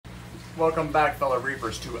Welcome back, fellow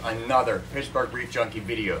reefers, to another Pittsburgh Reef Junkie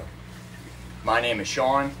video. My name is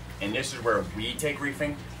Sean, and this is where we take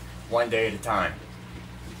reefing one day at a time.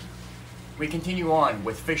 We continue on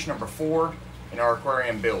with fish number 4 in our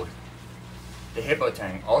aquarium build, the Hippo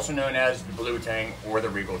Tang, also known as the Blue Tang or the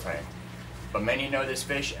Regal Tang, but many know this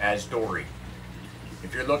fish as Dory.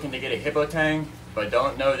 If you're looking to get a Hippo Tang but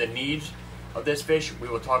don't know the needs of this fish, we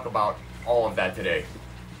will talk about all of that today.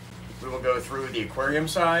 We will go through the aquarium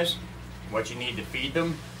size, what you need to feed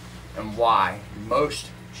them, and why most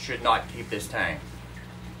should not keep this tang.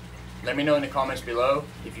 Let me know in the comments below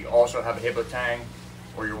if you also have a Hippo Tang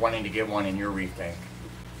or you're wanting to get one in your reef tank.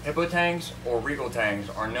 Hippo Tangs or Regal Tangs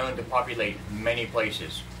are known to populate many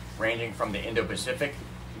places, ranging from the Indo-Pacific,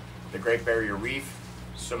 the Great Barrier Reef,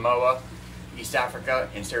 Samoa, East Africa,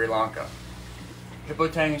 and Sri Lanka. Hippo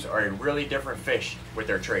Tangs are a really different fish with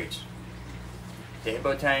their traits. The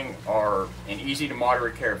Hippo Tang are an easy to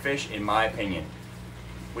moderate care fish in my opinion.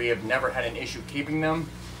 We have never had an issue keeping them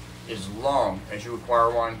as long as you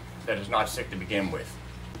acquire one that is not sick to begin with.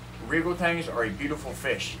 Regal Tangs are a beautiful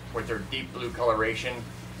fish with their deep blue coloration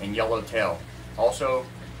and yellow tail, also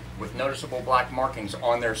with noticeable black markings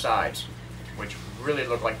on their sides, which really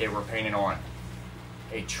look like they were painted on.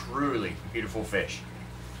 A truly beautiful fish.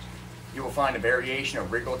 You will find a variation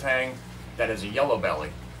of Regal Tang that has a yellow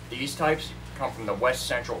belly. These types come from the west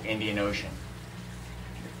central Indian Ocean.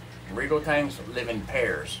 Regal Tangs live in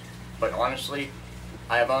pairs, but honestly,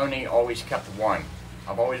 I have only always kept one.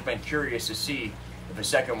 I've always been curious to see if a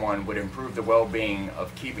second one would improve the well-being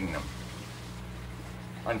of keeping them.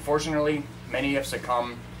 Unfortunately, many have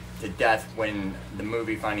succumbed to death when the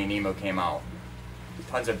movie Finding Nemo came out.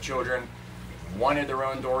 Tons of children wanted their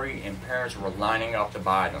own Dory and parents were lining up to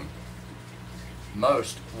buy them.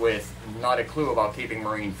 Most with not a clue about keeping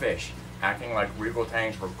marine fish, acting like Regal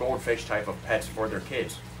Tangs were goldfish type of pets for their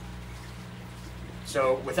kids.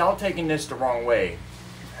 So without taking this the wrong way,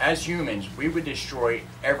 as humans, we would destroy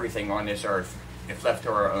everything on this earth if left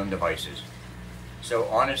to our own devices. So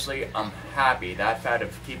honestly, I'm happy that fad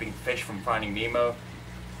of keeping fish from Finding Nemo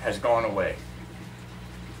has gone away.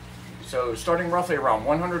 So starting roughly around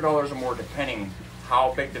 $100 or more depending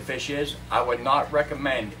how big the fish is, I would not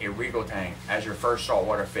recommend a Regal Tang as your first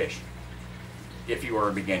saltwater fish if you are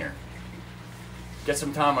a beginner. Get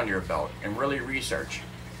some time under your belt and really research.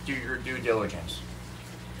 Do your due diligence.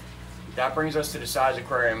 That brings us to the size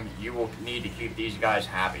aquarium you will need to keep these guys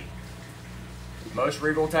happy. Most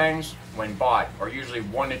Regal Tangs, when bought, are usually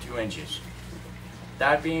 1 to 2 inches.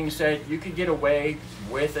 That being said, you could get away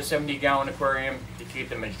with a 70-gallon aquarium to keep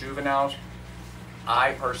them as juveniles.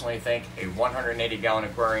 I personally think a 180-gallon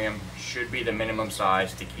aquarium should be the minimum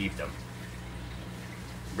size to keep them.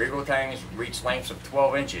 Regal Tangs reach lengths of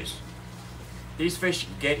 12 inches. These fish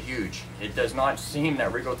get huge. It does not seem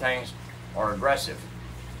that Regal Tangs are aggressive.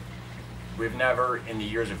 We've never, in the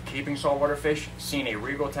years of keeping saltwater fish, seen a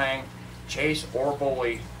Regal Tang chase or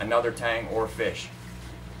bully another tang or fish.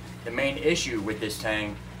 The main issue with this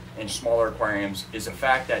tang in smaller aquariums is the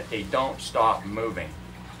fact that they don't stop moving.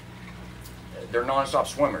 They're non-stop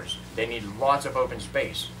swimmers. They need lots of open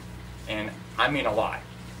space, and I mean a lot.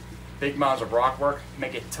 Big mounds of rock work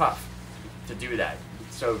make it tough to do that.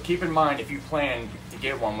 So keep in mind if you plan to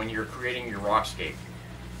get one when you're creating your rockscape.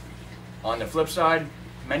 On the flip side,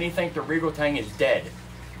 many think the Regal Tang is dead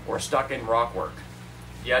or stuck in rock work.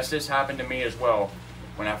 Yes, this happened to me as well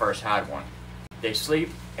when I first had one. They sleep,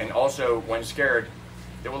 and also when scared,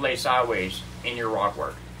 they will lay sideways in your rock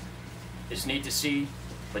work. It's neat to see,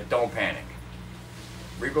 but don't panic.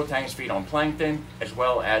 Regal Tangs feed on plankton as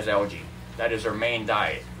well as algae. That is their main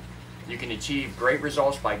diet. You can achieve great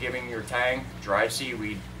results by giving your tang dried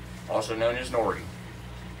seaweed, also known as nori.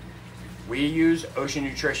 We use ocean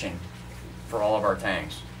nutrition for all of our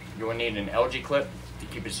tangs. You will need an algae clip to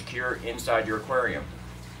keep it secure inside your aquarium.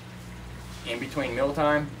 In between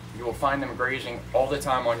mealtime, you will find them grazing all the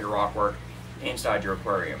time on your rock work inside your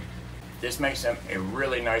aquarium. This makes them a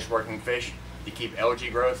really nice working fish to keep algae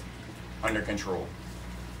growth under control.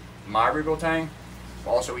 My Regal Tang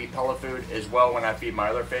will also eat pellet food as well when I feed my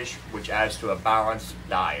other fish, which adds to a balanced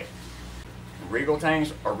diet. Regal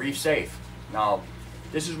Tangs are reef safe. Now,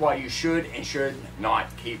 this is why you should and should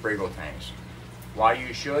not keep Regal Tangs. Why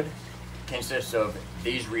you should consists of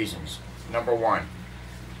these reasons. Number 1,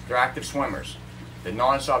 they're active swimmers. The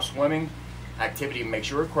non-stop swimming activity makes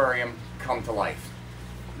your aquarium come to life.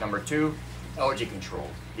 Number 2, algae control.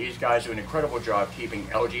 These guys do an incredible job keeping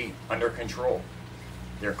algae under control.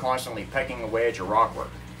 They're constantly pecking away at your rock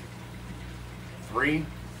work. 3,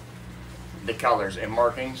 the colors and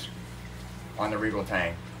markings on the Regal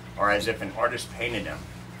Tang are as if an artist painted them.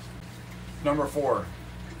 Number 4,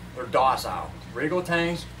 They're docile. Regal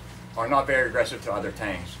Tangs are not very aggressive to other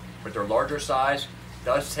tangs, but their larger size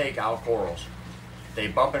does take out corals. They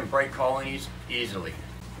bump and break colonies easily.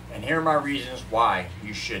 And here are my reasons why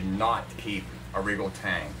you should not keep a Regal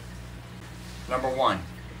Tang. Number one,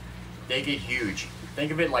 they get huge.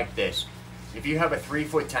 Think of it like this. If you have a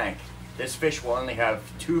 3-foot tank, this fish will only have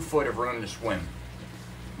 2 foot of room to swim.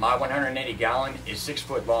 My 180 gallon is 6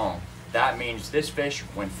 foot long. That means this fish,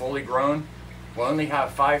 when fully grown, will only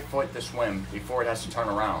have 5 foot to swim before it has to turn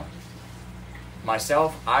around.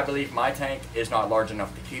 Myself, I believe my tank is not large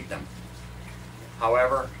enough to keep them.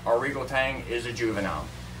 However, our Regal Tang is a juvenile.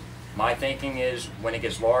 My thinking is when it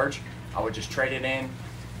gets large, I would just trade it in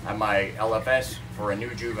at my LFS for a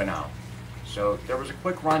new juvenile. So there was a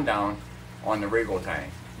quick rundown on the Regal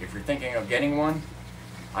Tang. If you're thinking of getting one,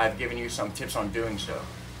 I've given you some tips on doing so.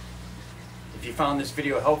 If you found this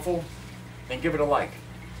video helpful, then give it a like.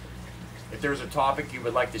 If there's a topic you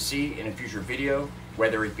would like to see in a future video,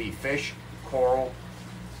 whether it be fish, coral,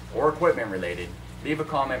 or equipment related, leave a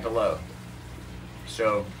comment below.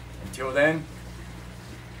 So until then,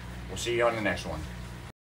 we'll see you on the next one.